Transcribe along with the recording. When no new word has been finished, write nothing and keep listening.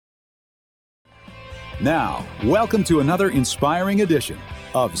Now, welcome to another inspiring edition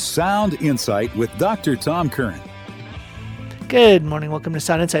of Sound Insight with Dr. Tom Curran. Good morning. Welcome to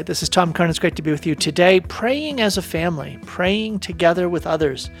Sound Insight. This is Tom Curran. It's great to be with you today. Praying as a family, praying together with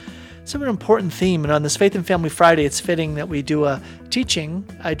others. It's an important theme. And on this Faith and Family Friday, it's fitting that we do a teaching.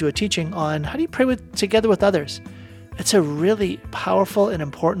 I do a teaching on how do you pray together with others. It's a really powerful and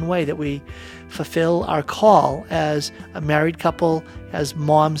important way that we fulfill our call as a married couple, as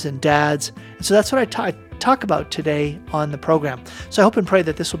moms and dads. And so that's what I talk about today on the program. So I hope and pray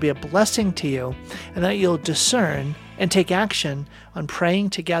that this will be a blessing to you and that you'll discern and take action on praying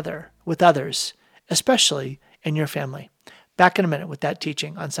together with others, especially in your family. Back in a minute with that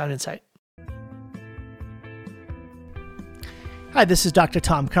teaching on Sound Insight. Hi, this is Dr.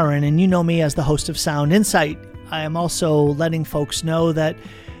 Tom Curran, and you know me as the host of Sound Insight. I am also letting folks know that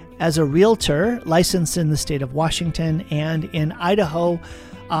as a realtor licensed in the state of Washington and in Idaho,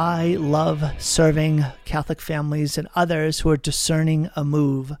 I love serving Catholic families and others who are discerning a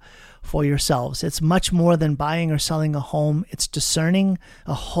move for yourselves. It's much more than buying or selling a home. It's discerning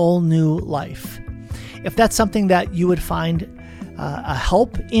a whole new life. If that's something that you would find a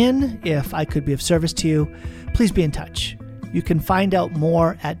help in, if I could be of service to you, please be in touch. You can find out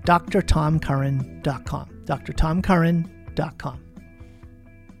more at drtomcurran.com. drtomcurran.com.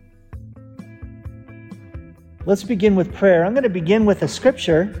 Let's begin with prayer. I'm going to begin with a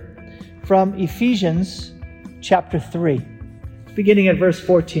scripture from Ephesians chapter 3, beginning at verse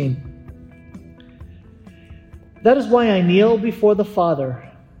 14. That is why I kneel before the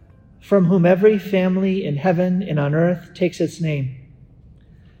Father, from whom every family in heaven and on earth takes its name.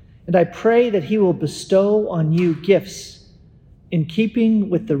 And I pray that he will bestow on you gifts in keeping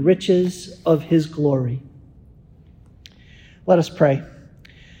with the riches of his glory. Let us pray.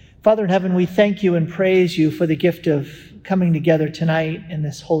 Father in heaven, we thank you and praise you for the gift of coming together tonight in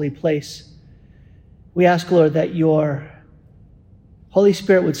this holy place. We ask, Lord, that your Holy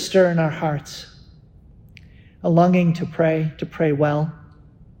Spirit would stir in our hearts a longing to pray well.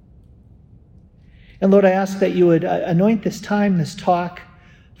 And Lord, I ask that you would anoint this time, this talk,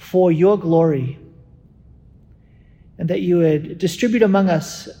 for your glory, and that you would distribute among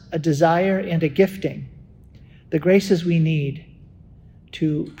us a desire and a gifting, the graces we need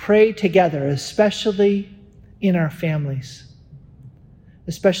to pray together, especially in our families,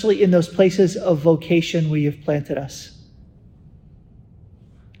 especially in those places of vocation where you've planted us.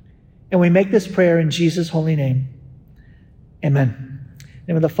 And we make this prayer in Jesus' holy name. Amen. In the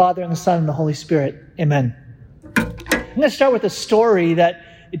name of the Father, and the Son, and the Holy Spirit. Amen. I'm going to start with a story that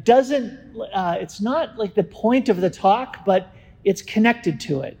it's not like the point of the talk, but it's connected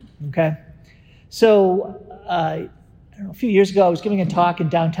to it, okay? So, a few years ago, I was giving a talk in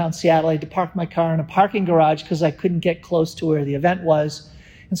downtown Seattle. I had to park my car in a parking garage because I couldn't get close to where the event was.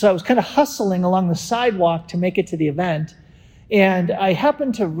 And so I was kind of hustling along the sidewalk to make it to the event. And I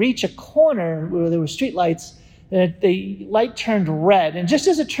happened to reach a corner where there were streetlights, and the light turned red. And just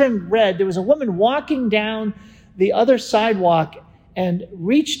as it turned red, there was a woman walking down the other sidewalk and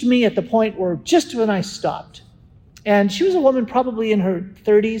reached me at the point where just when I stopped. And she was a woman probably in her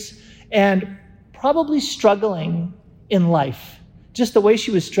 30s and probably struggling in life. Just the way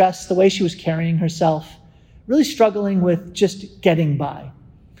she was dressed, the way she was carrying herself, really struggling with just getting by.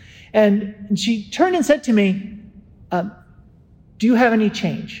 And she turned and said to me, do you have any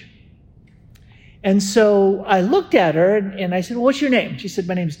change? And so I looked at her and I said, well, what's your name? She said,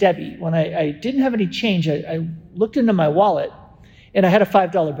 my name's Debbie. When I didn't have any change, I looked into my wallet and I had a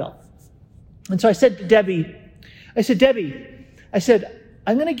 $5 bill. And so I said to Debbie,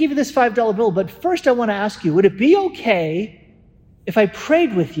 I'm going to give you this $5 bill, but first I want to ask you, would it be okay if I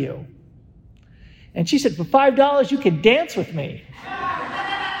prayed with you? And she said, for $5, you can dance with me.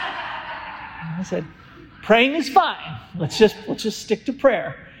 I said, praying is fine. Let's just stick to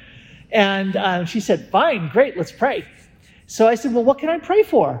prayer. And she said, fine, great, let's pray. So I said, well, what can I pray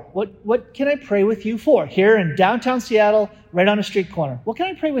for? What can I pray with you for? Here in downtown Seattle, right on a street corner. What can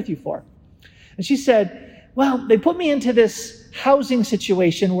I pray with you for? And she said, well, they put me into this housing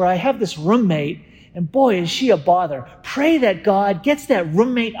situation where I have this roommate, and boy, is she a bother. Pray that God gets that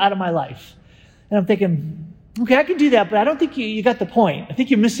roommate out of my life. And I'm thinking, okay, I can do that, but I don't think you got the point. I think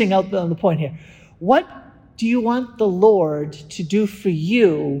you're missing out on the point here. What do you want the Lord to do for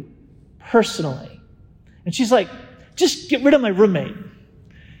you personally? And she's like, just get rid of my roommate.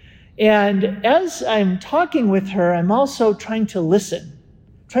 And as I'm talking with her, I'm also trying to listen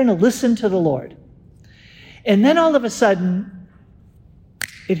to the Lord. And then all of a sudden,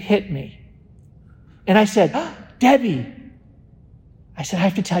 it hit me. And I said, Debbie, I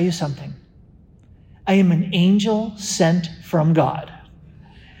have to tell you something. I am an angel sent from God.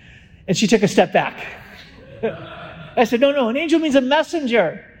 And she took a step back. I said, no, an angel means a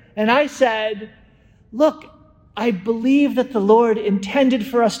messenger. And I said, look, I believe that the Lord intended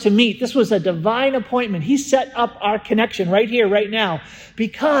for us to meet. This was a divine appointment. He set up our connection right here, right now,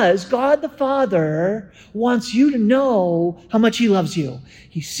 because God the Father wants you to know how much he loves you.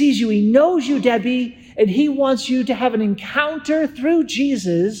 He sees you. He knows you, Debbie, and he wants you to have an encounter through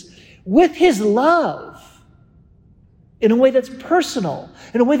Jesus with his love in a way that's personal,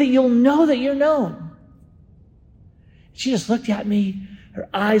 in a way that you'll know that you're known. She just looked at me, her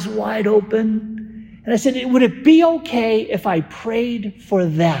eyes wide open. And I said, would it be okay if I prayed for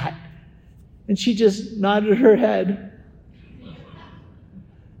that? And she just nodded her head.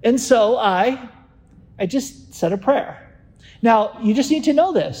 And so I just said a prayer. Now, you just need to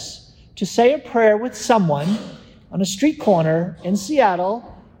know this. To say a prayer with someone on a street corner in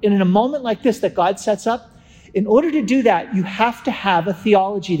Seattle, in a moment like this that God sets up, in order to do that, you have to have a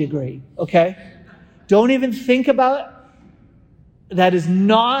theology degree, okay? Don't even think about it. That is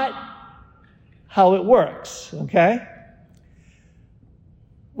not how it works, okay?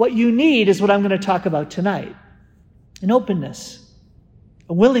 What you need is what I'm going to talk about tonight. An openness,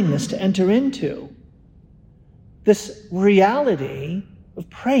 a willingness to enter into this reality of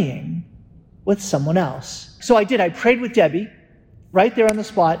praying with someone else. So I did. I prayed with Debbie right there on the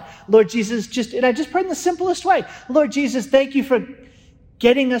spot. Lord Jesus, and I just prayed in the simplest way. Lord Jesus, thank you for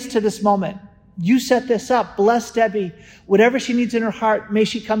getting us to this moment. You set this up. Bless Debbie. Whatever she needs in her heart, may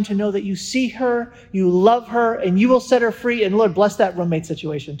she come to know that you see her, you love her, and you will set her free. And Lord, bless that roommate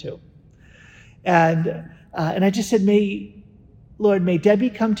situation too. And I just said, Lord, may Debbie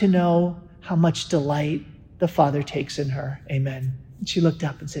come to know how much delight the Father takes in her. Amen. And she looked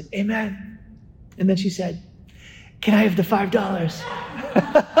up and said, amen. And then she said, can I have the $5?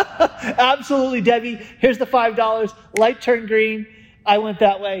 Absolutely, Debbie. Here's the $5. Light turned green. I went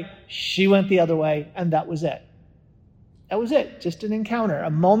that way. She went the other way. And that was it. That was it. Just an encounter,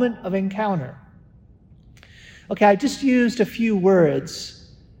 a moment of encounter. Okay, I just used a few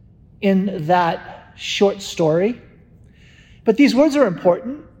words in that short story. But these words are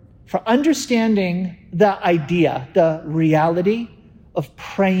important for understanding the idea, the reality of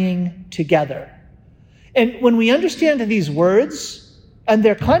praying together. And when we understand these words and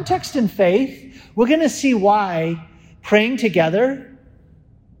their context in faith, we're going to see why praying together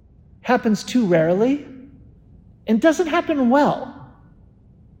happens too rarely and doesn't happen well.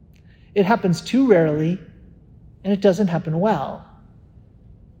 It happens too rarely and it doesn't happen well.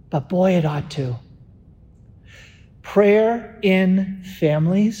 But boy, it ought to. Prayer in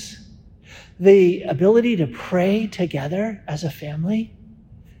families, the ability to pray together as a family,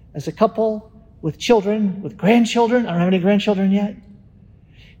 as a couple, with children, with grandchildren. I don't have any grandchildren yet.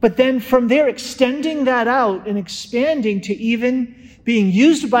 But then from there, extending that out and expanding to even being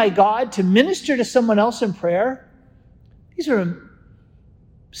used by God to minister to someone else in prayer. These are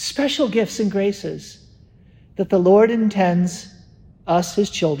special gifts and graces that the Lord intends us, his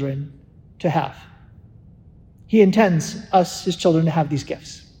children, to have. He intends us, his children, to have these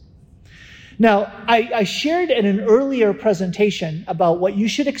gifts. Now, I shared in an earlier presentation about what you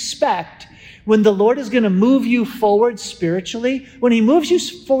should expect when the Lord is going to move you forward spiritually. When he moves you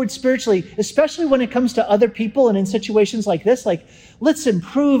forward spiritually, especially when it comes to other people and in situations like this, like let's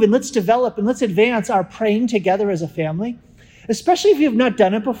improve and let's develop and let's advance our praying together as a family. Especially if you've not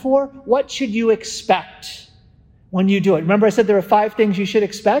done it before, what should you expect when you do it? Remember I said there are 5 things you should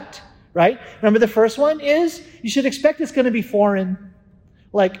expect, right? Remember the first one is you should expect it's going to be foreign.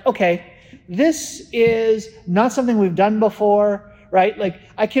 Like, okay, this is not something we've done before. Right? Like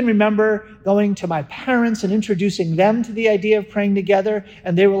I can remember going to my parents and introducing them to the idea of praying together.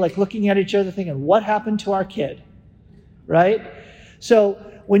 And they were like looking at each other thinking, what happened to our kid? Right? So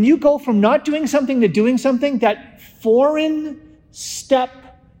when you go from not doing something to doing something, that foreign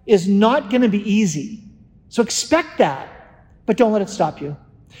step is not going to be easy. So expect that, but don't let it stop you.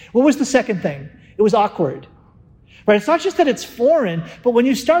 What was the second thing? It was awkward. Right? It's not just that it's foreign, but when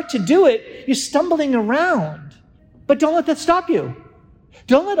you start to do it, you're stumbling around. But don't let that stop you.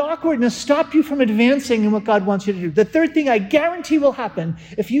 Don't let awkwardness stop you from advancing in what God wants you to do. The third thing I guarantee will happen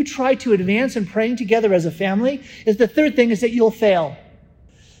if you try to advance in praying together as a family is that you'll fail.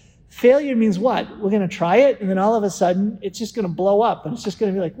 Failure means what? We're going to try it, and then all of a sudden, it's just going to blow up, and it's just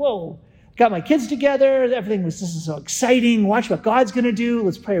going to be like, whoa, got my kids together, this is so exciting, watch what God's going to do,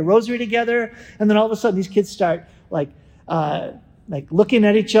 let's pray a rosary together, and then all of a sudden, these kids start like looking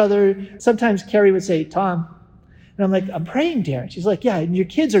at each other. Sometimes Carrie would say, Tom, and I'm like, I'm praying, Darren. She's like, yeah, and your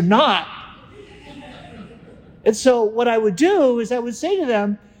kids are not. And so what I would do is I would say to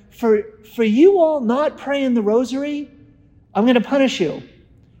them, for you all not praying the rosary, I'm going to punish you.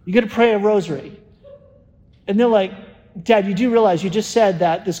 You're going to pray a rosary. And they're like, Dad, you do realize you just said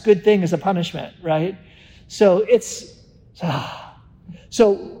that this good thing is a punishment, right? So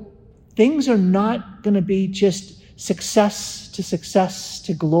so things are not going to be just success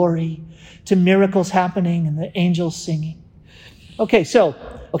to glory, to miracles happening and the angels singing. Okay,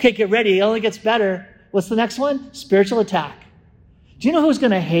 get ready. It only gets better. What's the next one? Spiritual attack. Do you know who's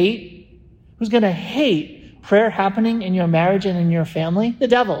going to hate? Who's going to hate prayer happening in your marriage and in your family? The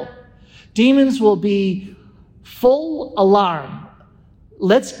devil. Demons will be full alarm.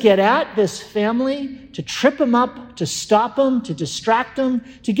 Let's get at this family to trip them up, to stop them, to distract them,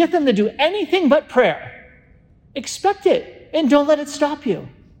 to get them to do anything but prayer. Expect it and don't let it stop you.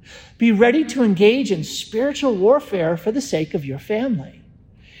 Be ready to engage in spiritual warfare for the sake of your family.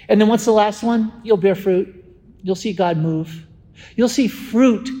 And then what's the last one? You'll bear fruit. You'll see God move. You'll see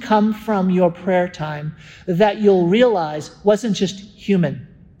fruit come from your prayer time that you'll realize wasn't just human.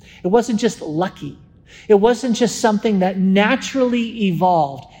 It wasn't just lucky. It wasn't just something that naturally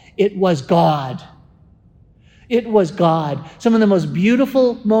evolved. It was God. It was God. Some of the most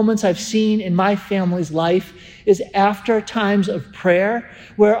beautiful moments I've seen in my family's life is after times of prayer,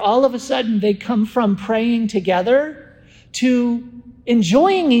 where all of a sudden they come from praying together to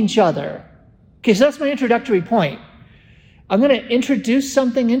enjoying each other. Okay, so that's my introductory point. I'm going to introduce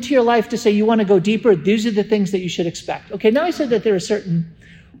something into your life to say you want to go deeper. These are the things that you should expect. Okay, now I said that there are certain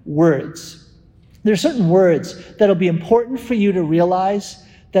words. There are certain words that will be important for you to realize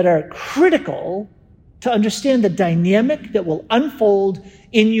that are critical to understand the dynamic that will unfold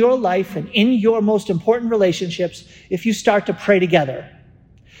in your life and in your most important relationships if you start to pray together.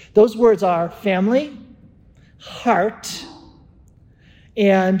 Those words are family, heart,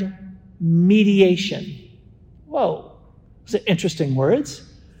 and mediation. Whoa, those are interesting words.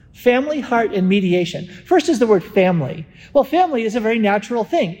 Family, heart, and mediation. First is the word family. Well, family is a very natural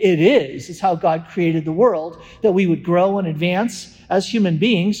thing. It is. It's how God created the world, that we would grow and advance as human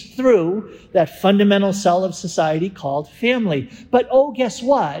beings through that fundamental cell of society called family. But oh, guess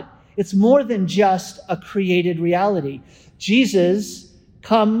what? It's more than just a created reality. Jesus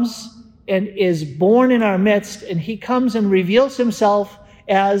comes and is born in our midst, and he comes and reveals himself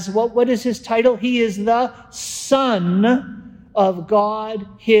as, what is his title? He is the Son of God,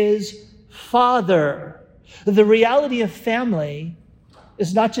 his Father. The reality of family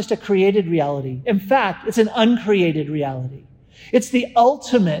is not just a created reality. In fact, it's an uncreated reality. It's the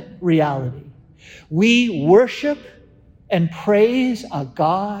ultimate reality. We worship and praise a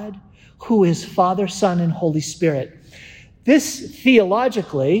God who is Father, Son, and Holy Spirit. This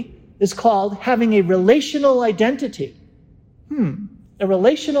theologically is called having a relational identity. A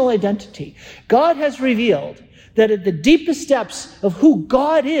relational identity. God has revealed that at the deepest depths of who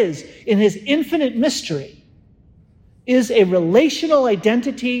God is in his infinite mystery is a relational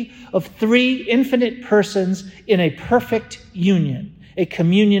identity of three infinite persons in a perfect union, a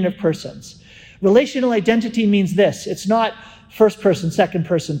communion of persons. Relational identity means this. It's not first person, second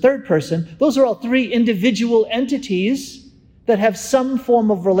person, third person. Those are all three individual entities that have some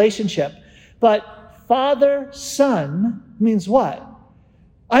form of relationship. But Father, Son means what?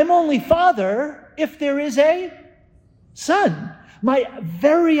 I'm only Father if there is a Son. My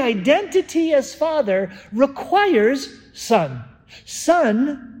very identity as Father requires Son.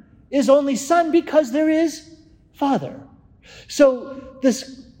 Son is only Son because there is Father. So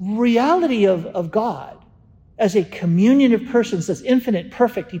this reality of God as a communion of persons that's infinite,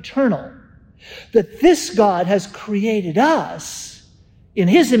 perfect, eternal, that this God has created us in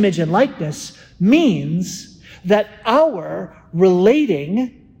his image and likeness, means that our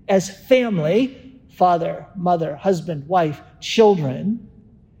relating as family, father, mother, husband, wife, children,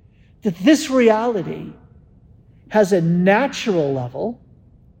 that this reality has a natural level,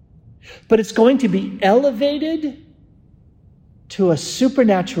 but it's going to be elevated to a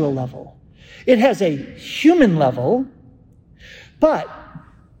supernatural level. It has a human level, but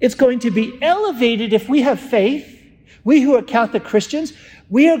it's going to be elevated if we have faith. We who are Catholic Christians,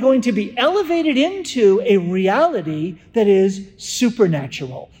 we are going to be elevated into a reality that is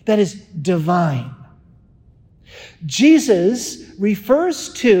supernatural, that is divine. Jesus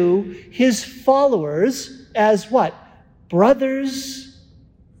refers to his followers as what? Brothers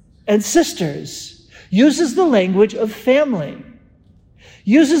and sisters. Uses the language of family.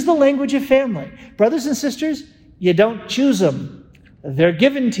 Uses the language of family. Brothers and sisters, you don't choose them. They're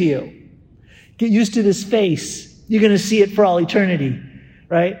given to you. Get used to this face. You're going to see it for all eternity,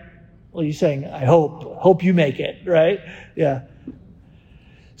 right? Well, you're saying, I hope you make it, right? Yeah.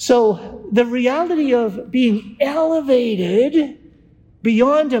 So the reality of being elevated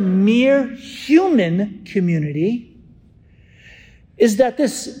beyond a mere human community is that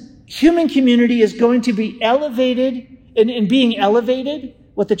this human community is going to be elevated, and being elevated,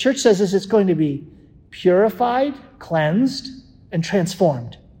 what the church says is it's going to be purified, cleansed, and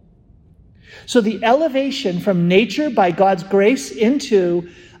transformed. So the elevation from nature by God's grace into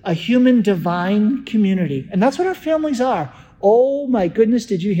a human divine community. And that's what our families are. Oh my goodness,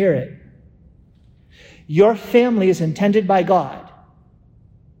 did you hear it? Your family is intended by God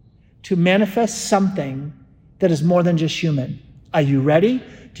to manifest something that is more than just human. Are you ready?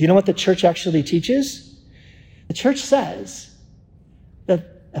 Do you know what the church actually teaches? The church says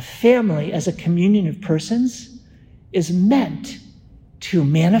that a family as a communion of persons is meant to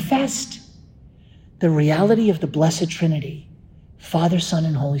manifest the reality of the Blessed Trinity, Father, Son,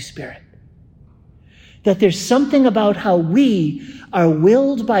 and Holy Spirit. That there's something about how we are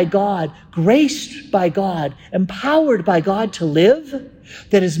willed by God, graced by God, empowered by God to live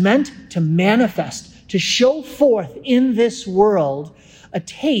that is meant to manifest, to show forth in this world a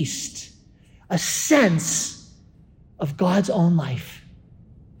taste, a sense of God's own life.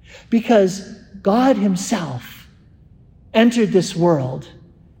 Because God himself entered this world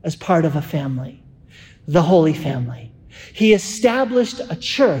as part of a family, the Holy Family. He established a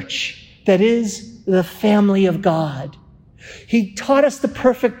church that is the family of God. He taught us the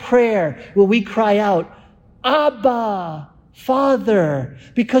perfect prayer where we cry out, Abba, Father,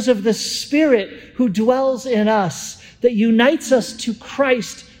 because of the Spirit who dwells in us, that unites us to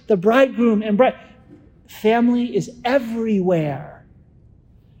Christ, the bridegroom and bride. Family is everywhere.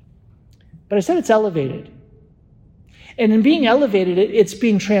 But I said it's elevated. And in being elevated, it's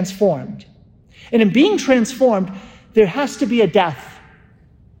being transformed. And in being transformed, there has to be a death.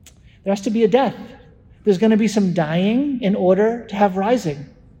 There has to be a death. There's going to be some dying in order to have rising.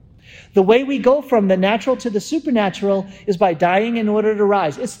 The way we go from the natural to the supernatural is by dying in order to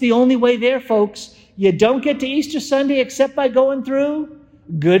rise. It's the only way there, folks. You don't get to Easter Sunday except by going through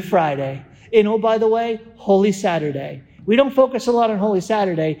Good Friday. And oh, by the way, Holy Saturday. We don't focus a lot on Holy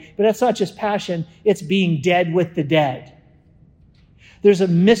Saturday, but that's not just passion. It's being dead with the dead. There's a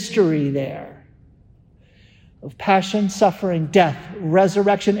mystery there of passion, suffering, death,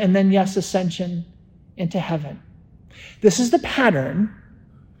 resurrection, and then, yes, ascension into heaven. This is the pattern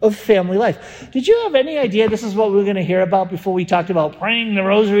of family life. Did you have any idea this is what we were going to hear about before we talked about praying the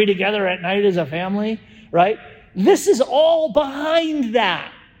rosary together at night as a family, right? This is all behind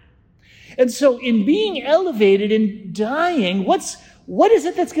that. And so in being elevated and dying, what is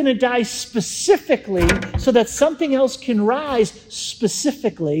it that's going to die specifically so that something else can rise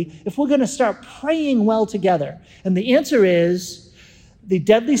specifically if we're going to start praying well together? And the answer is the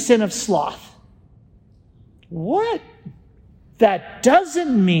deadly sin of sloth. What? That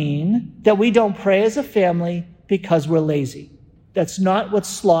doesn't mean that we don't pray as a family because we're lazy. That's not what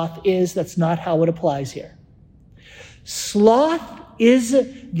sloth is. That's not how it applies here. Sloth is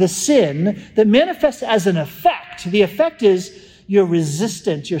the sin that manifests as an effect. The effect is you're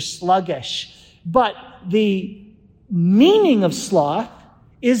resistant, you're sluggish. But the meaning of sloth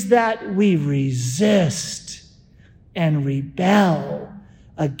is that we resist and rebel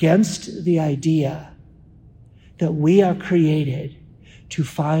against the idea that we are created to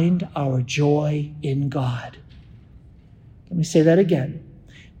find our joy in God. Let me say that again.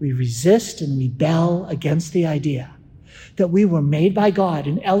 We resist and rebel against the idea that we were made by God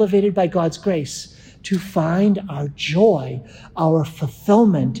and elevated by God's grace to find our joy, our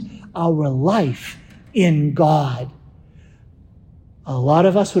fulfillment, our life in God. A lot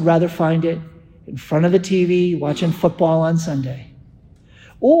of us would rather find it in front of the TV watching football on Sunday,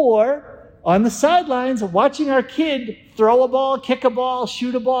 or on the sidelines watching our kid throw a ball, kick a ball,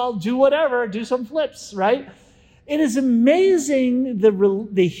 shoot a ball, do whatever, do some flips, right? It is amazing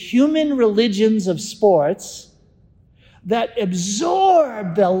the human religions of sports that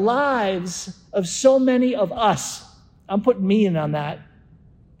absorb the lives of so many of us. I'm putting me in on that.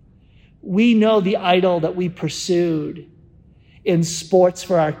 We know the idol that we pursued in sports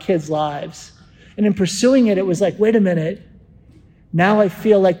for our kids' lives. And in pursuing it, it was like, wait a minute. Now I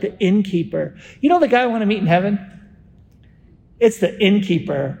feel like the innkeeper. You know the guy I want to meet in heaven? It's the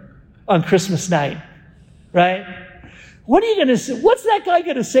innkeeper on Christmas night, right? What are you going to say? What's that guy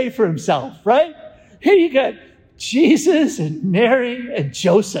going to say for himself, right? Here you got Jesus and Mary and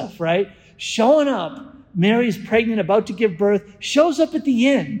Joseph, right? Showing up. Mary's pregnant, about to give birth, shows up at the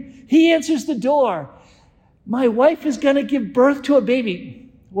inn. He answers the door. My wife is going to give birth to a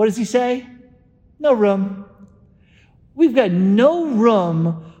baby. What does he say? No room. We've got no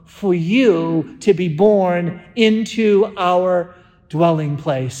room for you to be born into our dwelling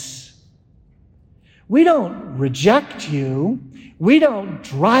place. We don't reject you. We don't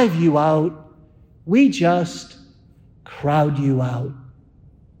drive you out. We just crowd you out.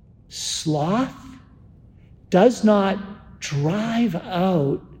 sloth does not drive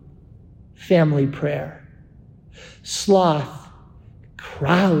out family prayer. Sloth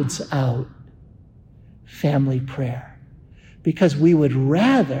crowds out family prayer because we would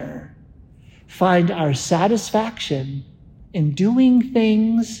rather find our satisfaction in doing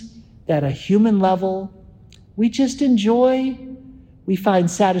things that at a human level we just enjoy, we find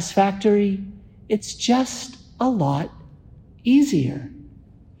satisfactory. It's just a lot easier.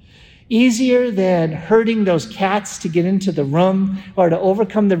 Easier than herding those cats to get into the room or to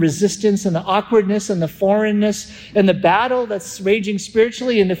overcome the resistance and the awkwardness and the foreignness and the battle that's raging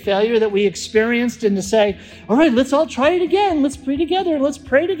spiritually and the failure that we experienced, and to say, all right, let's all try it again. Let's pray together. Let's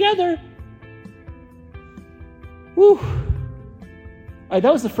pray together. Whew. All right,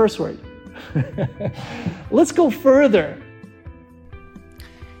 that was the first word. Let's go further.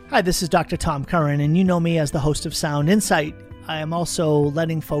 Hi, this is Dr. Tom Curran, and you know me as the host of Sound Insight. I am also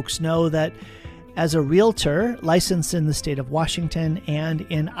letting folks know that as a realtor licensed in the state of Washington and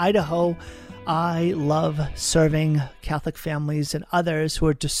in Idaho, I love serving Catholic families and others who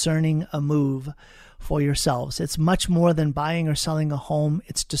are discerning a move for yourselves. It's much more than buying or selling a home.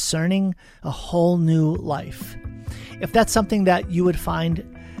 It's discerning a whole new life. If that's something that you would find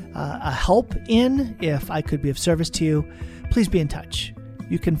a help in, if I could be of service to you, please be in touch.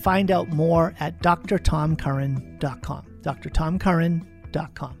 You can find out more at drtomcurran.com.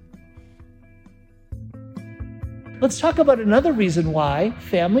 drtomcurran.com. Let's talk about another reason why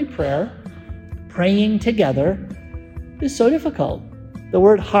family prayer, praying together, is so difficult. The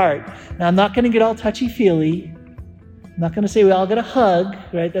word heart. Now, I'm not going to get all touchy-feely. I'm not going to say we all get a hug,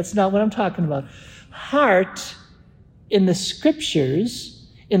 right? That's not what I'm talking about. Heart in the scriptures,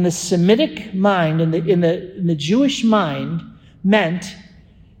 in the Semitic mind, in the Jewish mind, meant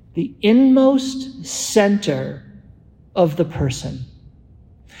the inmost center of the person.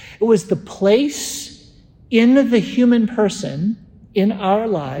 It was the place in the human person, in our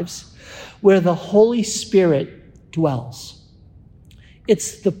lives, where the Holy Spirit dwells.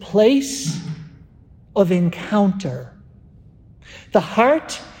 It's the place of encounter. The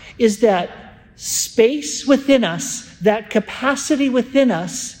heart is that space within us, that capacity within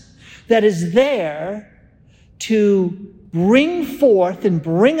us that is there to bring forth and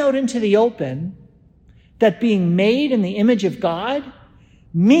bring out into the open that being made in the image of God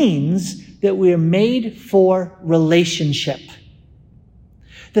means that we are made for relationship.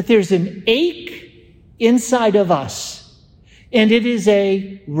 That there's an ache inside of us, and it is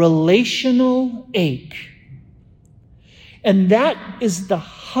a relational ache. And that is the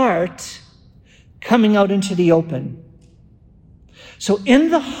heart coming out into the open. So in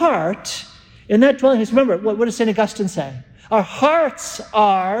the heart, in that dwelling place, remember, what does St. Augustine say? Our hearts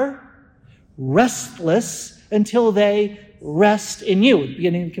are restless until they rest in you, at the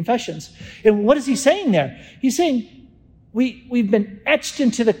beginning of the Confessions. And what is he saying there? He's saying we've been etched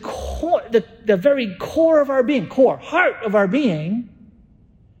into the core, the very core of our being, heart of our being.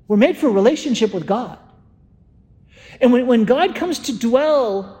 We're made for a relationship with God. And when God comes to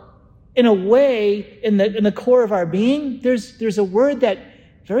dwell in a way in the core of our being, there's a word that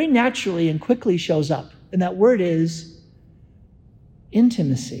very naturally and quickly shows up. And that word is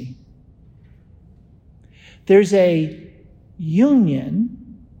intimacy. There's a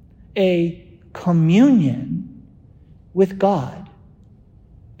union, a communion with God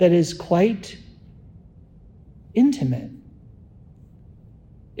that is quite intimate.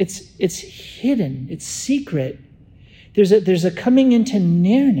 It's hidden, it's secret. There's a coming into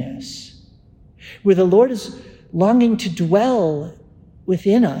nearness where the Lord is longing to dwell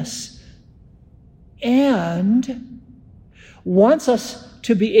within us and wants us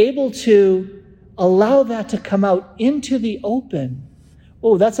to be able to allow that to come out into the open.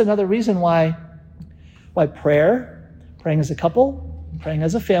 Oh, that's another reason why praying as a couple, praying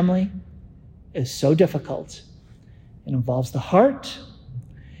as a family is so difficult. It involves the heart,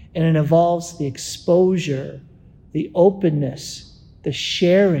 and it involves the exposure, the openness, the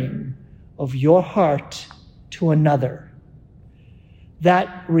sharing of your heart to another.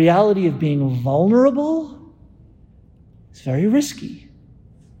 That reality of being vulnerable is very risky.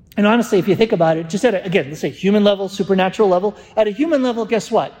 And honestly, if you think about it, just again, let's say human level, supernatural level. At a human level, guess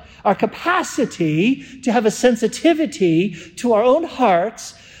what? Our capacity to have a sensitivity to our own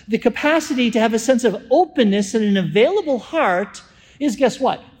hearts, the capacity to have a sense of openness and an available heart is, guess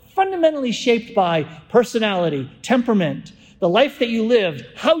what? Fundamentally shaped by personality, temperament, the life that you lived,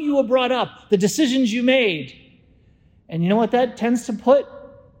 how you were brought up, the decisions you made. And you know what that tends to put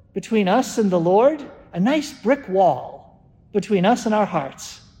between us and the Lord? A nice brick wall between us and our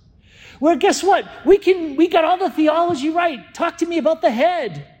hearts. Where guess what? We got all the theology right. Talk to me about the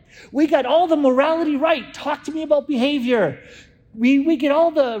head. We got all the morality right. Talk to me about behavior. We get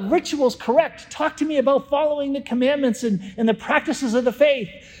all the rituals correct. Talk to me about following the commandments and the practices of the faith.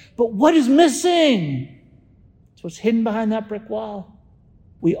 But what is missing? It's what's hidden behind that brick wall.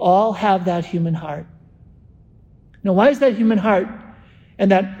 We all have that human heart. Now, why is that human heart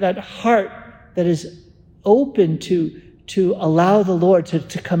and that heart that is open to allow the Lord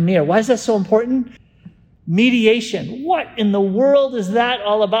to come near? Why is that so important? Mediation. What in the world is that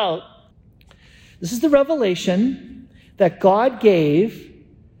all about? This is the revelation that God gave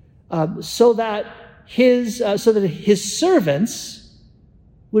so that his servants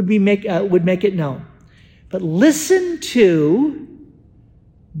would make it known. But listen to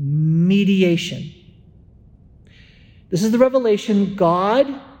mediation. This is the revelation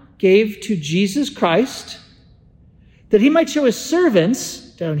God gave to Jesus Christ that he might show his servants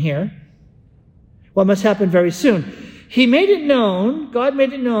down here what must happen very soon. He made it known, God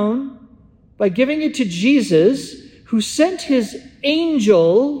made it known by giving it to Jesus, who sent his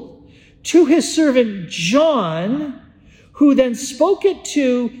angel to his servant John, who then spoke it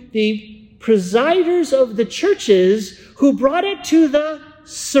to the presiders of the churches, who brought it to the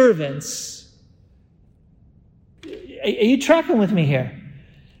servants. Are you tracking with me here?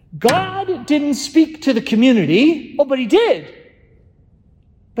 God didn't speak to the community. Oh, but he did.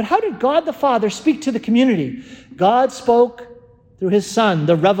 But how did God the Father speak to the community? God spoke through his Son,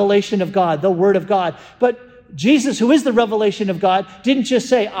 the revelation of God, the Word of God. But Jesus, who is the revelation of God, didn't just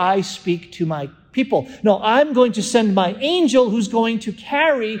say, I speak to my people. No, I'm going to send my angel who's going to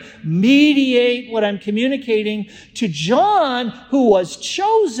mediate what I'm communicating to John, who was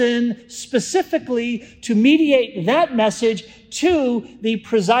chosen specifically to mediate that message to the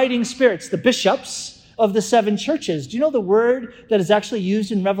presiding spirits, the bishops of the 7 churches. Do you know the word that is actually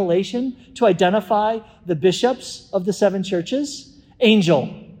used in Revelation to identify the bishops of the 7 churches?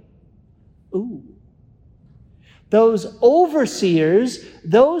 Angel. Ooh. Those overseers,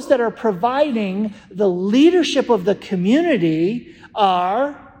 those that are providing the leadership of the community,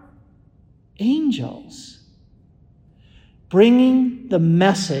 are angels, bringing the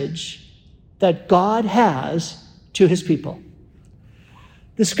message that God has to his people.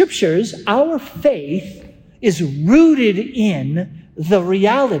 The scriptures, our faith, is rooted in the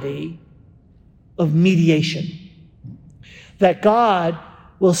reality of mediation. That God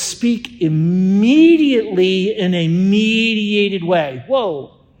will speak immediately in a mediated way.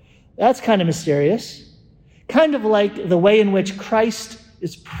 Whoa, that's kind of mysterious. Kind of like the way in which Christ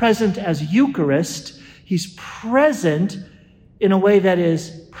is present as Eucharist. He's present in a way that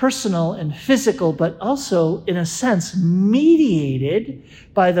is personal and physical, but also, in a sense, mediated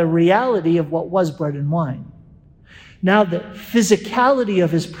by the reality of what was bread and wine. Now, the physicality of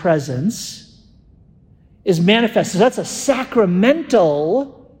his presence is manifest. So that's a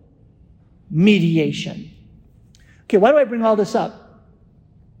sacramental mediation. Okay, why do I bring all this up?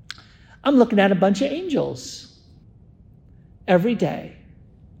 I'm looking at a bunch of angels every day.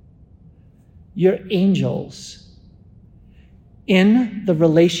 You're angels in the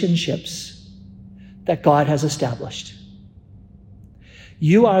relationships that God has established.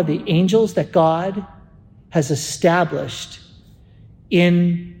 You are the angels that God has established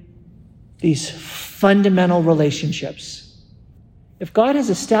in these fundamental relationships. If God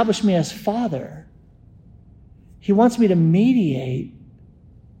has established me as Father, he wants me to mediate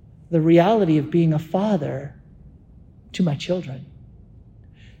the reality of being a father to my children.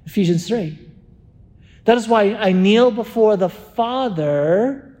 Ephesians 3. That is why I kneel before the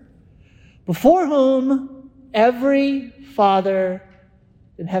Father, before whom every father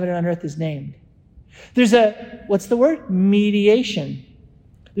in heaven and on earth is named. There's what's the word? Mediation.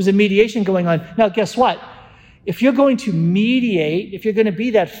 There's a mediation going on. Now, guess what? If you're going to mediate, if you're going to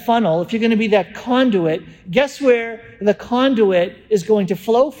be that funnel, if you're going to be that conduit, guess where the conduit is going to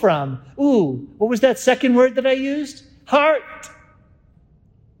flow from? Ooh, what was that second word that I used? Heart.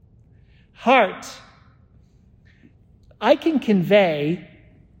 Heart. I can convey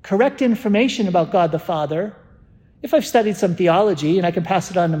correct information about God the Father if I've studied some theology and I can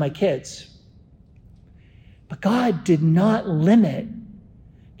pass it on to my kids. But God did not limit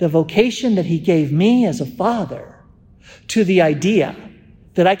the vocation that he gave me as a father to the idea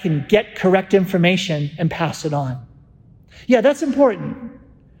that I can get correct information and pass it on. Yeah, that's important.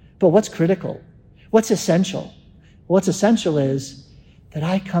 But what's critical? What's essential? What's essential is that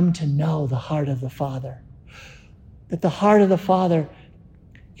I come to know the heart of the Father. That the heart of the Father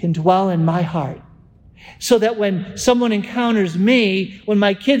can dwell in my heart. So that when someone encounters me, when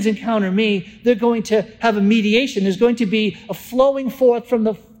my kids encounter me, they're going to have a mediation. There's going to be a flowing forth from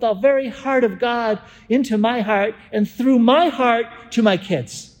the very heart of God into my heart and through my heart to my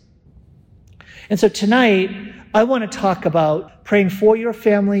kids. And so tonight, I want to talk about praying for your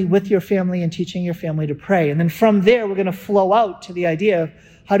family, with your family, and teaching your family to pray. And then from there, we're going to flow out to the idea of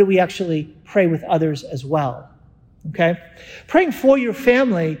how do we actually pray with others as well. Okay? Praying for your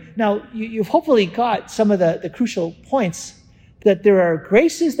family. Now, you've hopefully got some of the crucial points, that there are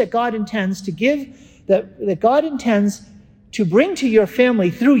graces that God intends to give, that God intends to bring to your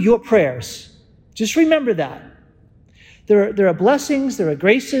family through your prayers. Just remember that. There are blessings, there are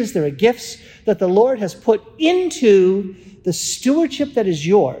graces, there are gifts that the Lord has put into the stewardship that is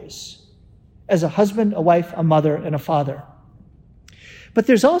yours as a husband, a wife, a mother, and a father. But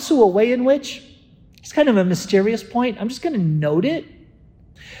there's also a way in which, it's kind of a mysterious point, I'm just going to note it.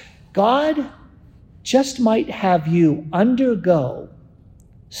 God just might have you undergo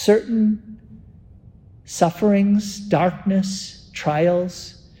certain sufferings, darkness,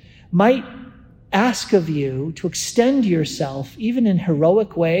 trials, might ask of you to extend yourself, even in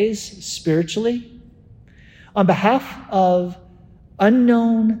heroic ways, spiritually, on behalf of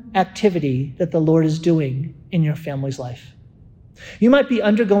unknown activity that the Lord is doing in your family's life. You might be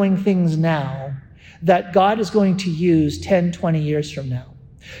undergoing things now that God is going to use 10, 20 years from now.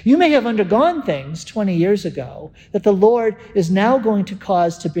 You may have undergone things 20 years ago that the Lord is now going to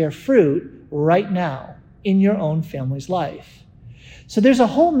cause to bear fruit right now in your own family's life. So there's a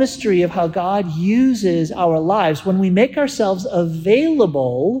whole mystery of how God uses our lives when we make ourselves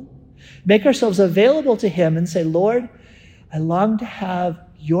available to Him and say, Lord, I long to have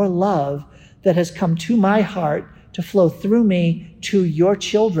your love that has come to my heart to flow through me to your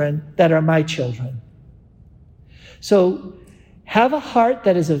children that are my children. So have a heart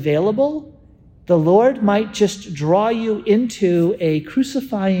that is available. The Lord might just draw you into a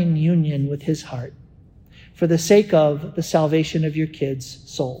crucifying union with His heart for the sake of the salvation of your kids'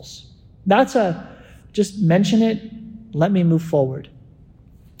 souls. Just mention it, let me move forward.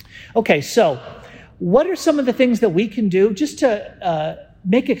 Okay, so what are some of the things that we can do just to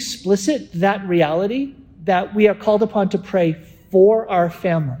make explicit that reality that we are called upon to pray for our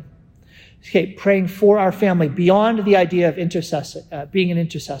family? Okay, praying for our family beyond the idea of being an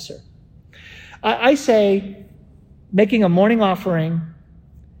intercessor. I say making a morning offering,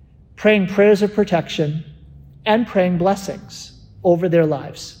 praying prayers of protection, and praying blessings over their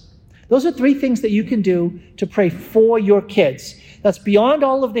lives. Those are 3 things that you can do to pray for your kids. That's beyond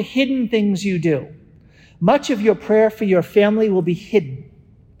all of the hidden things you do. Much of your prayer for your family will be hidden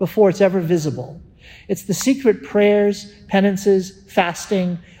before it's ever visible. It's the secret prayers, penances,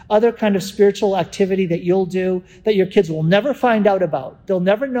 fasting, other kind of spiritual activity that you'll do that your kids will never find out about. They'll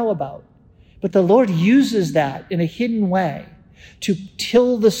never know about. But the Lord uses that in a hidden way to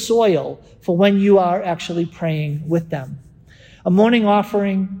till the soil for when you are actually praying with them. A morning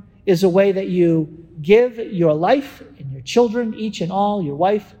offering is a way that you give your life and your children, each and all, your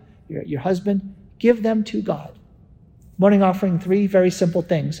wife, your husband, give them to God. Morning offering, 3 very simple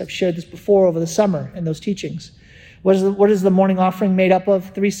things. I've shared this before over the summer in those teachings. What is the morning offering made up of?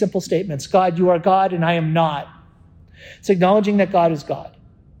 3 simple statements. God, you are God and I am not. It's acknowledging that God is God.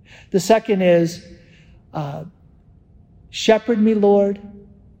 The second is, shepherd me, Lord,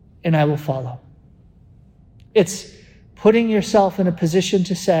 and I will follow. It's putting yourself in a position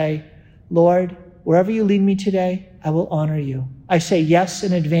to say, Lord, wherever you lead me today, I will honor you. I say yes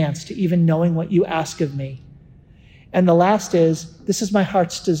in advance to even knowing what you ask of me. And the last is, this is my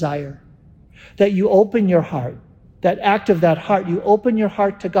heart's desire, that you open your heart, that act of that heart, you open your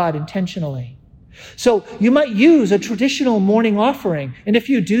heart to God intentionally. So you might use a traditional morning offering, and if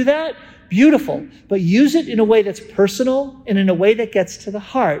you do that, beautiful, but use it in a way that's personal and in a way that gets to the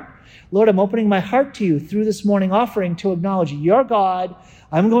heart. Lord, I'm opening my heart to you through this morning offering to acknowledge you're God.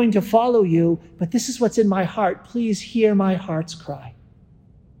 I'm going to follow you, but this is what's in my heart. Please hear my heart's cry.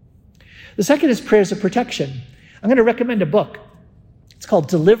 The second is prayers of protection. I'm going to recommend a book. It's called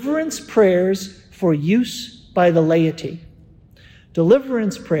Deliverance Prayers for Use by the Laity.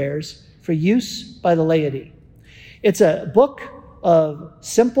 Deliverance Prayers for Use by the Laity. It's a book of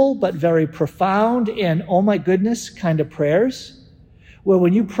simple but very profound and oh my goodness kind of prayers, where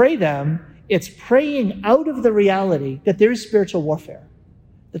when you pray them, it's praying out of the reality that there is spiritual warfare,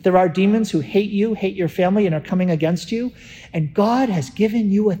 that there are demons who hate you, hate your family, and are coming against you, and God has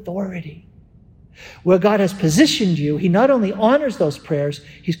given you authority. Where God has positioned you, He not only honors those prayers,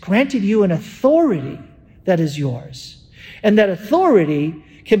 He's granted you an authority that is yours. And that authority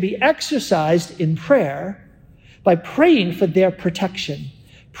can be exercised in prayer by praying for their protection,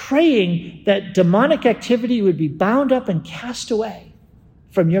 praying that demonic activity would be bound up and cast away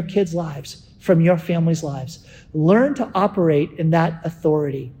from your kids' lives, from your family's lives. Learn to operate in that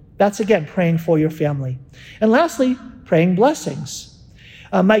authority. That's, again, praying for your family. And lastly, praying blessings.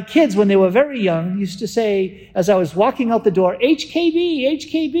 My kids, when they were very young, used to say, as I was walking out the door, HKB,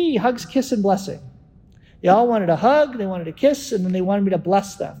 HKB, hugs, kiss, and blessing. They all wanted a hug, they wanted a kiss, and then they wanted me to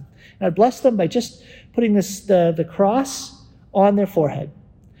bless them. And I'd bless them by just putting the cross on their forehead.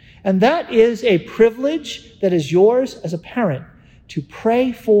 And that is a privilege that is yours as a parent, to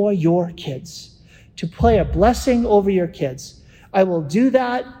pray for your kids, to pray a blessing over your kids. I will do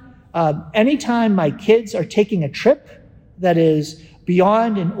that anytime my kids are taking a trip that is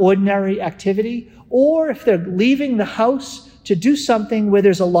beyond an ordinary activity, or if they're leaving the house to do something where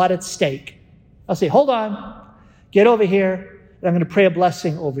there's a lot at stake. I'll say, hold on, get over here, and I'm going to pray a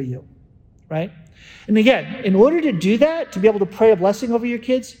blessing over you, right? And again, in order to do that, to be able to pray a blessing over your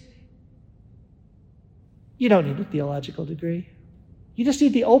kids, you don't need a theological degree. You just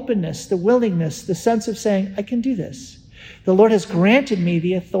need the openness, the willingness, the sense of saying, I can do this. The Lord has granted me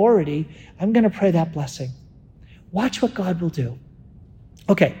the authority. I'm going to pray that blessing. Watch what God will do.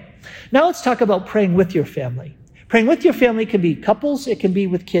 Okay, now let's talk about praying with your family. Praying with your family can be couples, it can be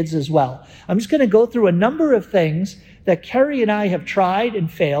with kids as well. I'm just going to go through a number of things that Carrie and I have tried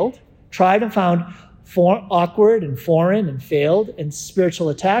and failed, tried and found awkward and foreign and failed and spiritual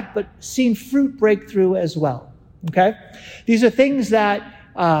attack, but seen fruit breakthrough as well. Okay? These are things that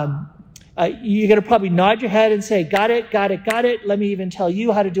you're going to probably nod your head and say, got it, got it, got it. Let me even tell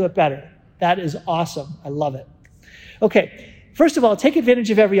you how to do it better. That is awesome. I love it. Okay. First of all, take advantage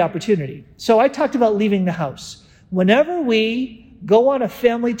of every opportunity. So I talked about leaving the house. Whenever we go on a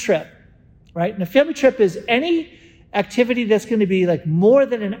family trip, right? And a family trip is any activity that's going to be like more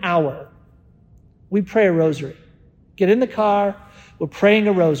than an hour. We pray a rosary. Get in the car. We're praying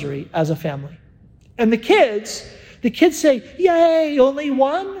a rosary as a family. And the kids say, yay, only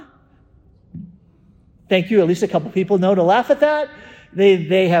one? Thank you. At least a couple people know to laugh at that.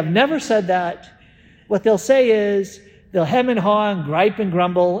 They have never said that. What they'll say is, they'll hem and haw and gripe and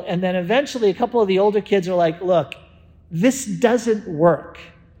grumble, and then eventually a couple of the older kids are like, look, this doesn't work.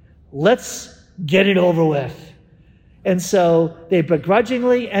 Let's get it over with. And so they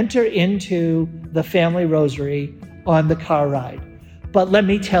begrudgingly enter into the family rosary on the car ride. But let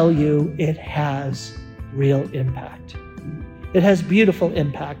me tell you, it has real impact. It has beautiful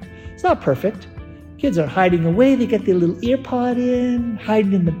impact. It's not perfect. Kids are hiding away. They get their little ear pod in,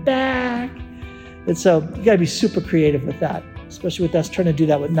 hiding in the back. And so you got to be super creative with that, especially with us trying to do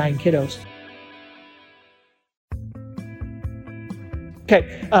that with 9 kiddos.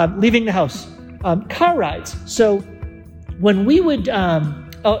 Okay, leaving the house. Car rides. So when we would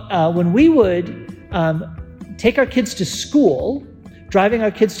take our kids to school, driving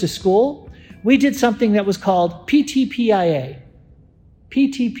our kids to school, we did something that was called PTPIA.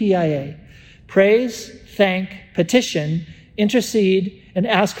 PTPIA. Praise, thank, petition, intercede, and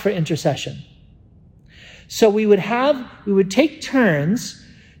ask for intercession. So we would take turns,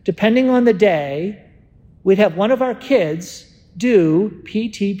 depending on the day, we'd have one of our kids do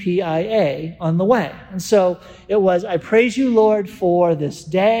PTPIA on the way. And so it was, I praise you, Lord, for this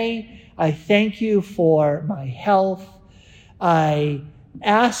day. I thank you for my health. I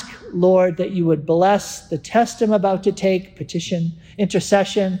ask, Lord, that you would bless the test I'm about to take, petition,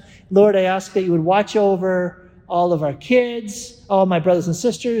 intercession. Lord, I ask that you would watch over all of our kids, all my brothers and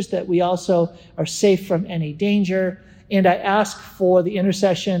sisters, that we also are safe from any danger. And I ask for the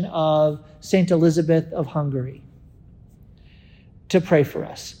intercession of Saint Elizabeth of Hungary to pray for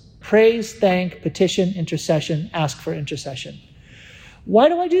us. Praise, thank, petition, intercession, ask for intercession. Why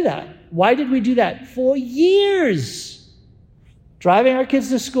do I do that? Why did we do that? For years. Driving our kids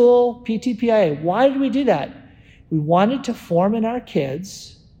to school, PTPIA. Why did we do that? We wanted to form in our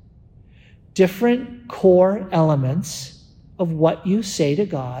kids different core elements of what you say to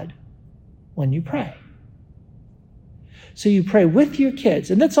God when you pray. So you pray with your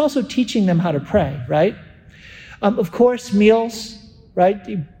kids, and that's also teaching them how to pray, right? Of course, meals, right?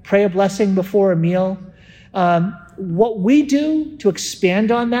 You pray a blessing before a meal. What we do to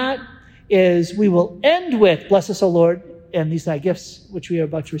expand on that is we will end with, bless us, O Lord, and these thy gifts, which we are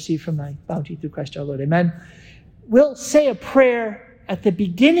about to receive from thy bounty through Christ our Lord. Amen. We'll say a prayer at the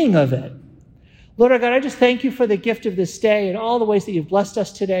beginning of it. Lord our God, I just thank you for the gift of this day and all the ways that you've blessed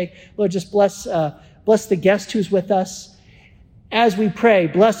us today. Lord, just bless the guest who's with us. As we pray,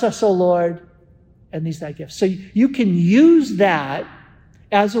 bless us, O Lord, and these thy gifts. So you can use that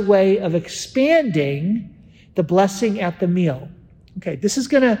as a way of expanding the blessing at the meal. Okay, this is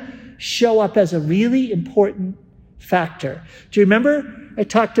going to show up as a really important factor. Do you remember I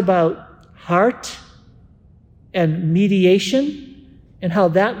talked about heart and mediation and how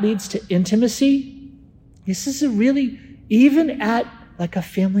that leads to intimacy? This is even at like a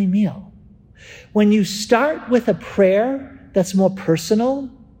family meal. When you start with a prayer that's more personal,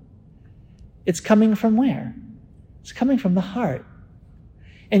 it's coming from where? It's coming from the heart.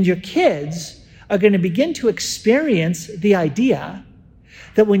 And your kids are going to begin to experience the idea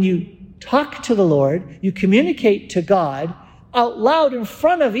that when you talk to the Lord, you communicate to God out loud in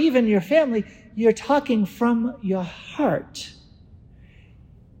front of even your family, you're talking from your heart.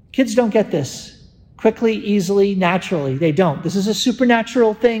 Kids don't get this quickly, easily, naturally. They don't. This is a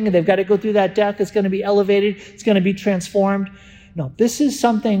supernatural thing. They've got to go through that death. It's going to be elevated. It's going to be transformed. No, this is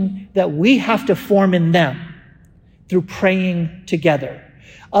something that we have to form in them through praying together.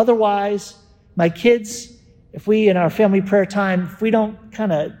 Otherwise, my kids, if we in our family prayer time, if we don't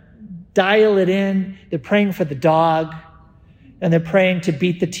kind of dial it in, they're praying for the dog and they're praying to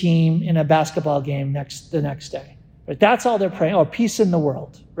beat the team in a basketball game the next day. Right? That's all they're praying. Or peace in the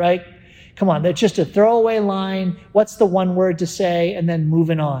world, right? Come on, that's just a throwaway line. What's the one word to say? And then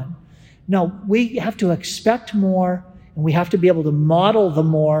moving on. No, we have to expect more, and we have to be able to model them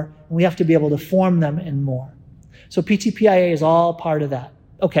more, and we have to be able to form them in more. So PTPIA is all part of that.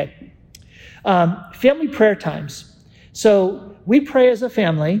 Okay. Family prayer times. So we pray as a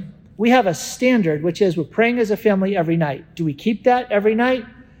family. We have a standard, which is we're praying as a family every night. Do we keep that every night?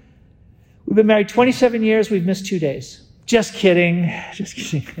 We've been married 27 years. We've missed 2 days. Just kidding. Just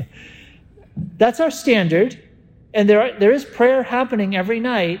kidding. That's our standard. And there is prayer happening every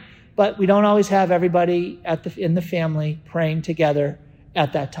night, but we don't always have everybody in the family praying together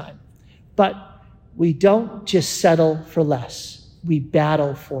at that time. But we don't just settle for less. We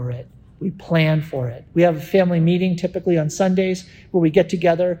battle for it. We plan for it. We have a family meeting typically on Sundays where we get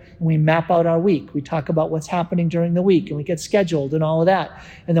together and we map out our week. We talk about what's happening during the week and we get scheduled and all of that.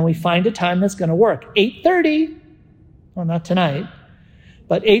 And then we find a time that's going to work. 8:30, well, not tonight,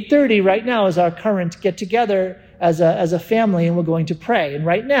 but 8:30 right now is our current get together as a family, and we're going to pray. And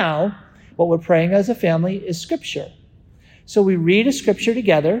right now, what we're praying as a family is scripture. So we read a scripture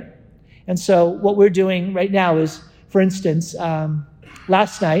together. And so what we're doing right now is, for instance,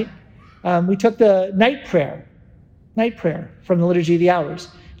 last night, we took the night prayer from the Liturgy of the Hours.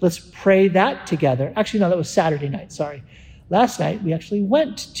 Let's pray that together. Actually, no, that was Saturday night, sorry. Last night, we actually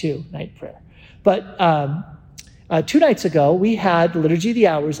went to night prayer. But 2 nights ago, we had the Liturgy of the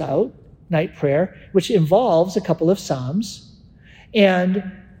Hours out, night prayer, which involves a couple of Psalms.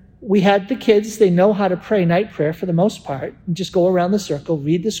 And we had the kids, they know how to pray night prayer for the most part, and just go around the circle,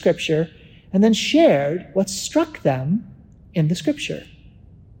 read the scripture, and then shared what struck them in the scripture.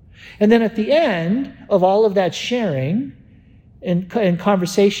 And then at the end of all of that sharing and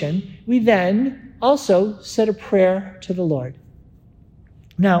conversation, we then also said a prayer to the Lord.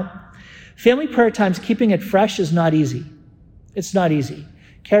 Now, family prayer times, keeping it fresh is not easy. It's not easy.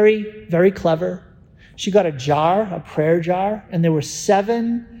 Carrie, very clever. She got a prayer jar, and there were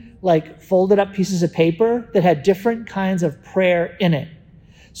 7 folded up pieces of paper that had different kinds of prayer in it.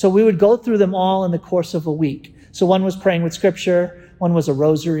 So we would go through them all in the course of a week. So one was praying with scripture, one was a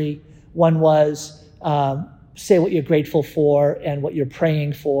rosary, one was say what you're grateful for and what you're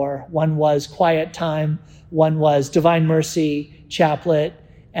praying for, one was quiet time, one was divine mercy, chaplet,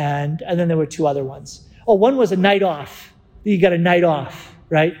 and then there were 2 other ones. Oh, one was a night off. You got a night off,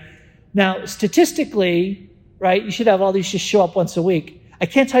 right? Now, statistically, right, you should have all these just show up once a week. I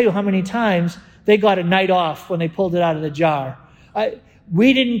can't tell you how many times they got a night off when they pulled it out of the jar.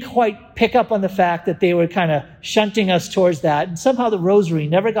 We didn't quite pick up on the fact that they were kind of shunting us towards that. And somehow the rosary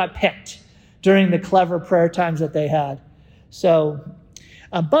never got picked during the clever prayer times that they had. So,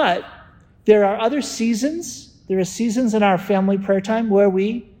 but there are other seasons. There are seasons in our family prayer time where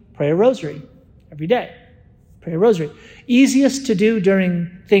we pray a rosary every day. Pray a rosary. Easiest to do during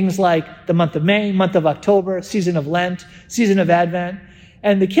things like the month of May, month of October, season of Lent, season of Advent.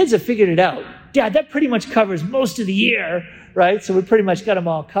 And the kids have figured it out. Dad, that pretty much covers most of the year, right? So we pretty much got them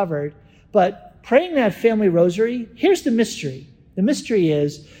all covered. But praying that family rosary, here's the mystery. The mystery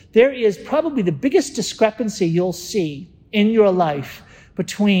is there is probably the biggest discrepancy you'll see in your life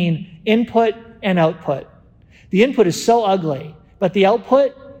between input and output. The input is so ugly, but the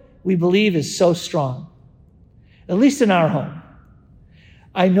output, we believe, is so strong. At least in our home.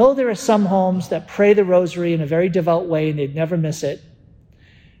 I know there are some homes that pray the rosary in a very devout way and they'd never miss it.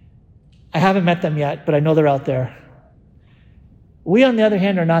 I haven't met them yet, but I know they're out there. We, on the other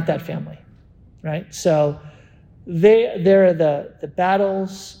hand, are not that family, right? So there are the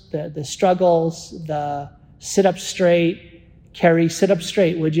battles, the struggles, the sit up straight. Carrie, sit up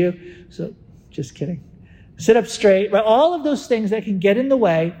straight, would you? So, just kidding. Sit up straight, right? All of those things that can get in the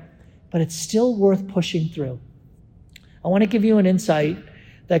way, but it's still worth pushing through. I want to give you an insight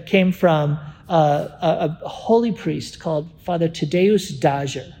that came from a holy priest called Father Tadeusz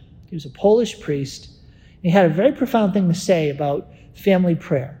Dajer. He was a Polish priest, He had a very profound thing to say about family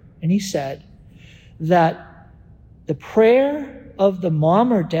prayer. And he said that the prayer of the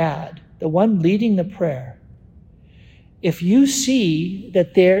mom or dad, the one leading the prayer, if you see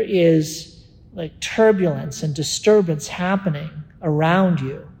that there is like turbulence and disturbance happening around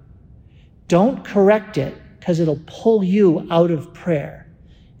you, don't correct it because it'll pull you out of prayer.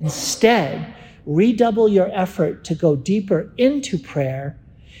 Instead, redouble your effort to go deeper into prayer,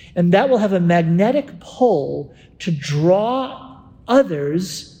 and that will have a magnetic pull to draw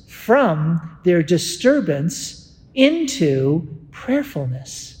others from their disturbance into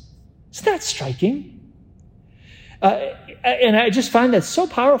prayerfulness. Isn't that striking? And I just find that so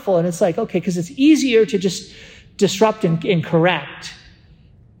powerful. And it's like, okay, because it's easier to just disrupt and correct.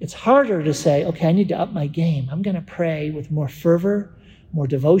 It's harder to say, okay, I need to up my game. I'm going to pray with more fervor, more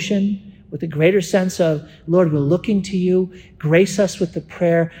devotion, with a greater sense of, Lord, we're looking to you. Grace us with the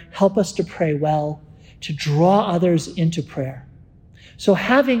prayer. Help us to pray well, to draw others into prayer. So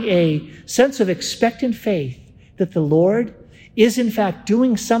having a sense of expectant faith that the Lord is in fact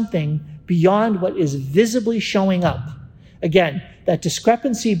doing something beyond what is visibly showing up. Again, that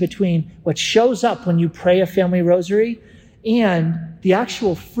discrepancy between what shows up when you pray a family rosary and the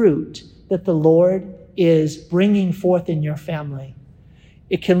actual fruit that the Lord is bringing forth in your family.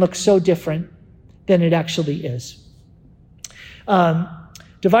 It can look so different than it actually is.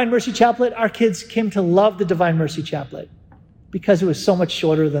 Divine Mercy Chaplet, our kids came to love the Divine Mercy Chaplet because it was so much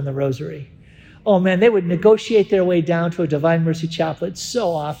shorter than the rosary. Oh man, they would negotiate their way down to a Divine Mercy Chaplet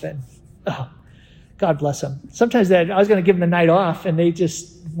so often. Oh, God bless them. Sometimes I was going to give them the night off and they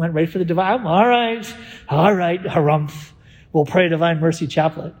just went right for the Divine. All right, harumph. We'll pray Divine Mercy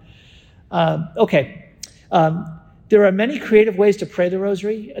Chaplet. There are many creative ways to pray the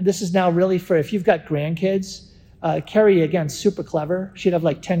rosary. This is now really for if you've got grandkids. Carrie, again, super clever. She'd have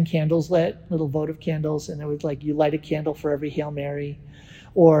like 10 candles lit, little votive candles, and it was like you light a candle for every Hail Mary.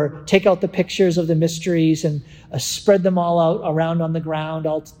 Or take out the pictures of the mysteries and spread them all out around on the ground,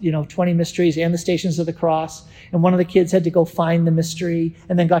 all 20 mysteries and the Stations of the Cross. And one of the kids had to go find the mystery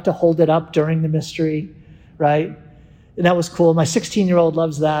and then got to hold it up during the mystery, right? And that was cool. My 16-year-old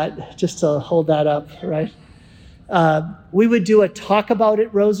loves that, just to hold that up, right? We would do a talk about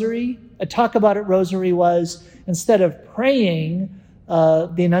it rosary. A talk about it rosary was, instead of praying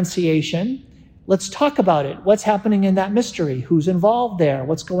the Annunciation, let's talk about it. What's happening in that mystery? Who's involved there?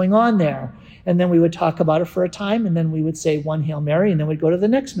 What's going on there? And then we would talk about it for a time, and then we would say one Hail Mary, and then we'd go to the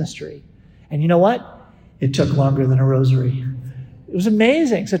next mystery. And you know what? It took longer than a rosary. It was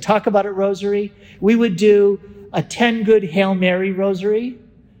amazing. So talk about it rosary. We would do a 10 good Hail Mary rosary,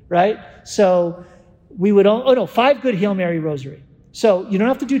 right? So we would, 5 good Hail Mary rosary. So you don't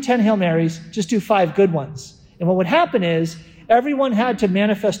have to do 10 Hail Marys, just do 5 good ones. And what would happen is everyone had to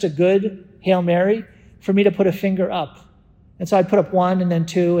manifest a good Hail Mary for me to put a finger up. And so I'd put up 1 and then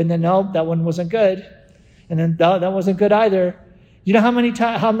 2 and then, no, that one wasn't good. And then, no, that wasn't good either. You know how many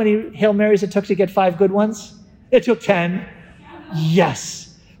Hail Marys it took to get 5 good ones? It took 10.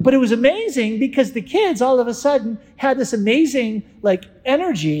 Yes. But it was amazing because the kids all of a sudden had this amazing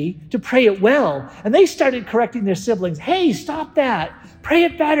energy to pray it well. And they started correcting their siblings. Hey, stop that. Pray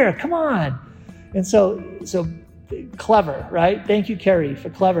it better. Come on. And so clever, right? Thank you, Carrie,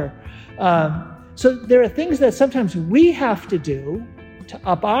 for clever. So there are things that sometimes we have to do to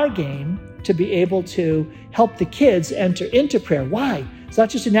up our game to be able to help the kids enter into prayer. Why? It's not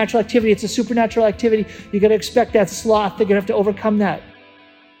just a natural activity. It's a supernatural activity. You got to expect that sloth. They're going to have to overcome that.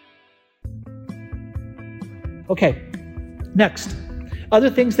 Okay, next. Other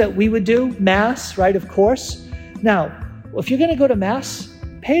things that we would do, Mass, right, of course. Now, if you're going to go to Mass,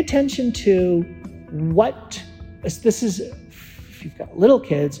 pay attention to what, this is, if you've got little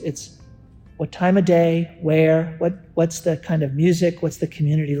kids, it's what time of day, where, what's the kind of music, what's the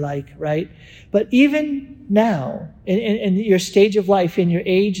community like, right? But even now, in your stage of life, in your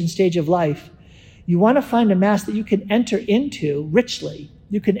age and stage of life, you want to find a Mass that you can enter into richly,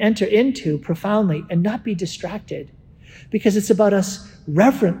 you can enter into profoundly and not be distracted, because it's about us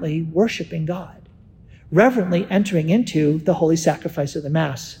reverently worshiping God, reverently entering into the holy sacrifice of the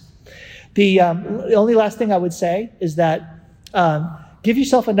Mass. The only last thing I would say is that give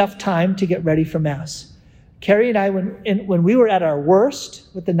yourself enough time to get ready for Mass. Carrie and I, when we were at our worst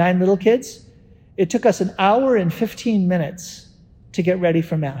with the 9 little kids, it took us 1 hour and 15 minutes to get ready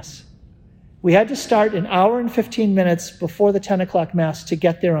for Mass. We had to start 1 hour and 15 minutes before the 10 o'clock Mass to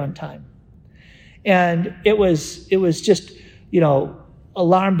get there on time. And it was just,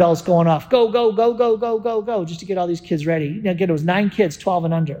 alarm bells going off. Go, go, go, go, go, go, go, just to get all these kids ready. Again, it was 9 kids, 12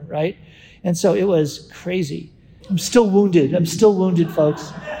 and under, right? And so it was crazy. I'm still wounded,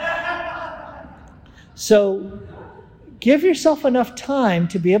 folks. So give yourself enough time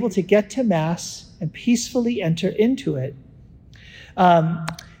to be able to get to Mass and peacefully enter into it.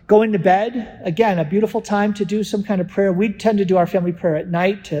 Going to bed, again, a beautiful time to do some kind of prayer. We tend to do our family prayer at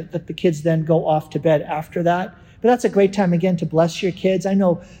night to let the kids then go off to bed after that. But that's a great time, again, to bless your kids. I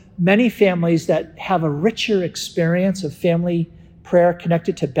know many families that have a richer experience of family prayer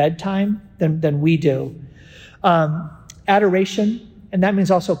connected to bedtime than we do. Adoration, and that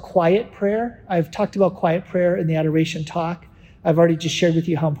means also quiet prayer. I've talked about quiet prayer in the adoration talk. I've already just shared with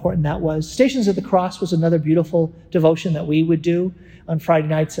you how important that was. Stations of the Cross was another beautiful devotion that we would do on Friday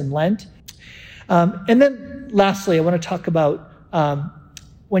nights in Lent. And then lastly, I want to talk about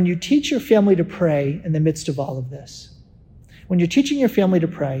when you teach your family to pray in the midst of all of this. When you're teaching your family to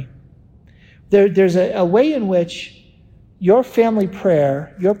pray, there's a way in which your family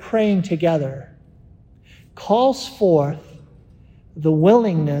prayer, your praying together, calls forth the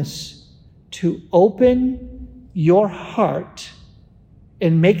willingness to open your heart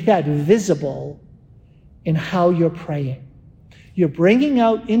and make that visible in how you're praying. You're bringing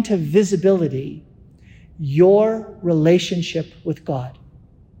out into visibility your relationship with God.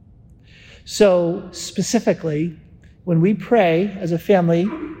 So specifically, when we pray as a family,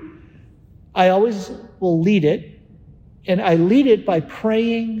 I always will lead it, and I lead it by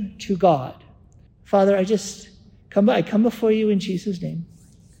praying to God. Father, I come before you in Jesus' name,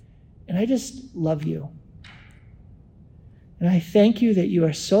 and I just love you. And I thank you that you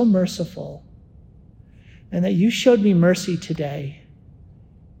are so merciful and that you showed me mercy today.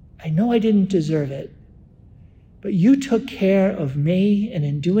 I know I didn't deserve it, but you took care of me, and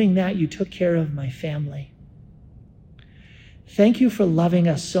in doing that, you took care of my family. Thank you for loving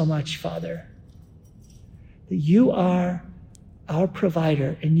us so much, Father, that you are our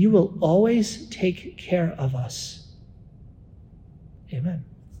provider, and you will always take care of us. Amen.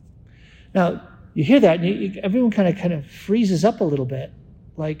 Now, you hear that, and everyone kind of freezes up a little bit.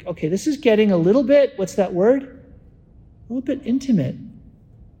 Like, okay, this is getting a little bit, what's that word? A little bit intimate.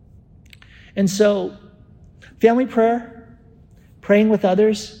 And so, family prayer, praying with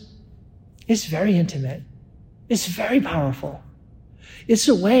others, is very intimate. It's very powerful. It's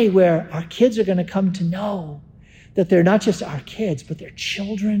a way where our kids are going to come to know that they're not just our kids, but they're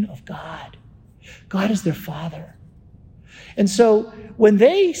children of God. God is their Father. And so when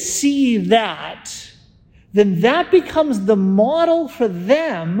they see that, then that becomes the model for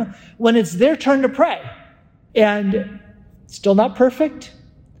them when it's their turn to pray. And still not perfect,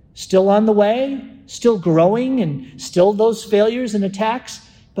 still on the way, still growing, and still those failures and attacks,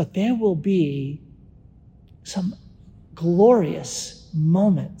 but there will be some glorious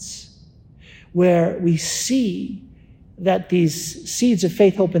moments where we see that these seeds of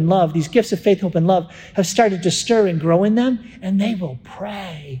faith, hope, and love, these gifts of faith, hope, and love have started to stir and grow in them, and they will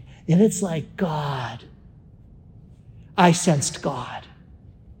pray. And it's like, God, I sensed God.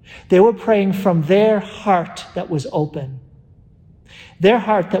 They were praying from their heart that was open. Their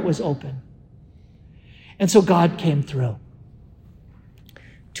heart that was open. And so God came through.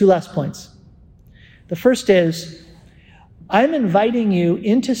 2 last points. The first is, I'm inviting you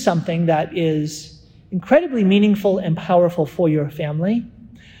into something that is incredibly meaningful and powerful for your family.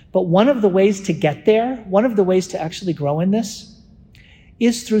 But one of the ways to get there, one of the ways to actually grow in this,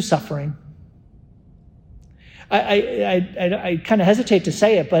 is through suffering. I kind of hesitate to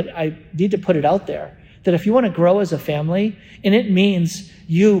say it, but I need to put it out there, that if you want to grow as a family, and it means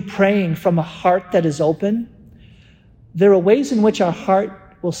you praying from a heart that is open, there are ways in which our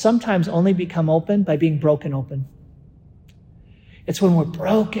heart will sometimes only become open by being broken open. It's when we're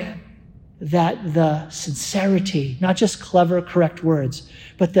broken that the sincerity, not just clever, correct words,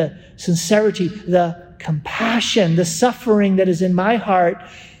 but the sincerity, the compassion, the suffering that is in my heart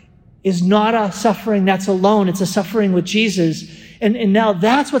is not a suffering that's alone. It's a suffering with Jesus. And now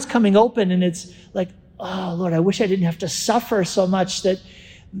that's what's coming open. And it's like, oh, Lord, I wish I didn't have to suffer so much, that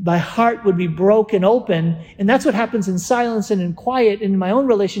my heart would be broken open. And that's what happens in silence and in quiet in my own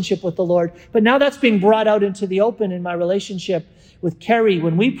relationship with the Lord. But now that's being brought out into the open in my relationship with Carrie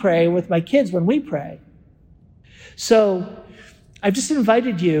when we pray, with my kids when we pray. So I've just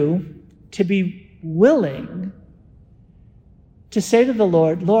invited you to be willing to say to the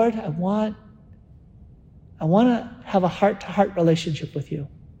Lord, Lord, I want to have a heart-to-heart relationship with you.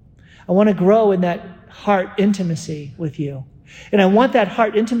 I want to grow in that heart intimacy with you. And I want that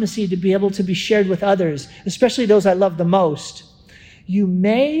heart intimacy to be able to be shared with others, especially those I love the most. You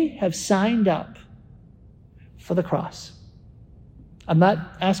may have signed up for the cross. I'm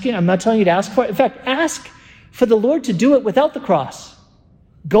not telling you to ask for it. In fact, ask for the Lord to do it without the cross.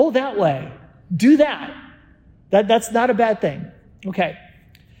 Go that way. Do that. That's not a bad thing. Okay.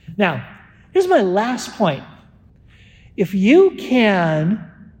 Now, Here's my last point. If you can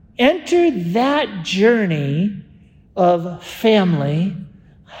enter that journey of family,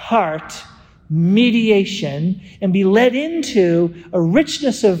 heart, mediation, and be led into a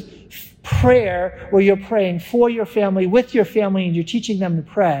richness of prayer where you're praying for your family, with your family, and you're teaching them to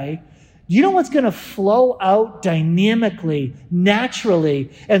pray, you know what's going to flow out dynamically,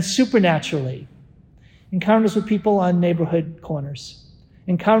 naturally, and supernaturally? Encounters with people on neighborhood corners.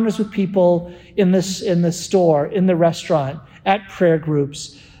 Encounters with people in the store, in the restaurant, at prayer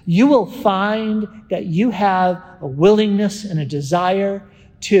groups. You will find that you have a willingness and a desire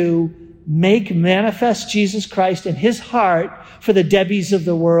to make manifest Jesus Christ and his heart for the Debbies of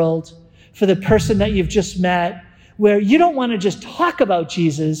the world, for the person that you've just met, where you don't want to just talk about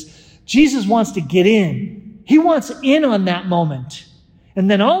Jesus. Jesus wants to get in. He wants in on that moment. And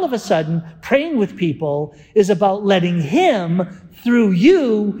then all of a sudden, praying with people is about letting him, through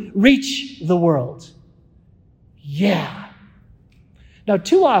you, reach the world. Yeah. Now,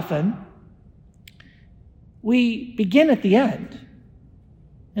 too often, we begin at the end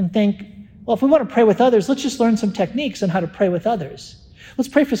and think, well, if we want to pray with others, let's just learn some techniques on how to pray with others. Let's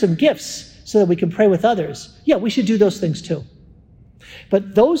pray for some gifts so that we can pray with others. Yeah, we should do those things too.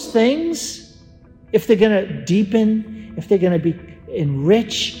 But those things, if they're going to deepen, if they're going to be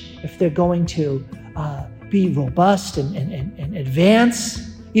enrich, if they're going to be robust and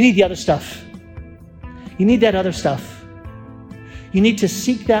advance, you need the other stuff. You need that other stuff. You need to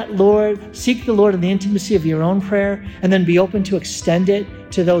seek the Lord in the intimacy of your own prayer, and then be open to extend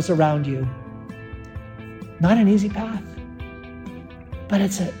it to those around you. Not an easy path, but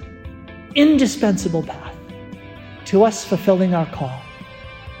it's an indispensable path to us fulfilling our call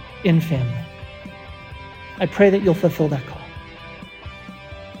in family. I pray that you'll fulfill that call.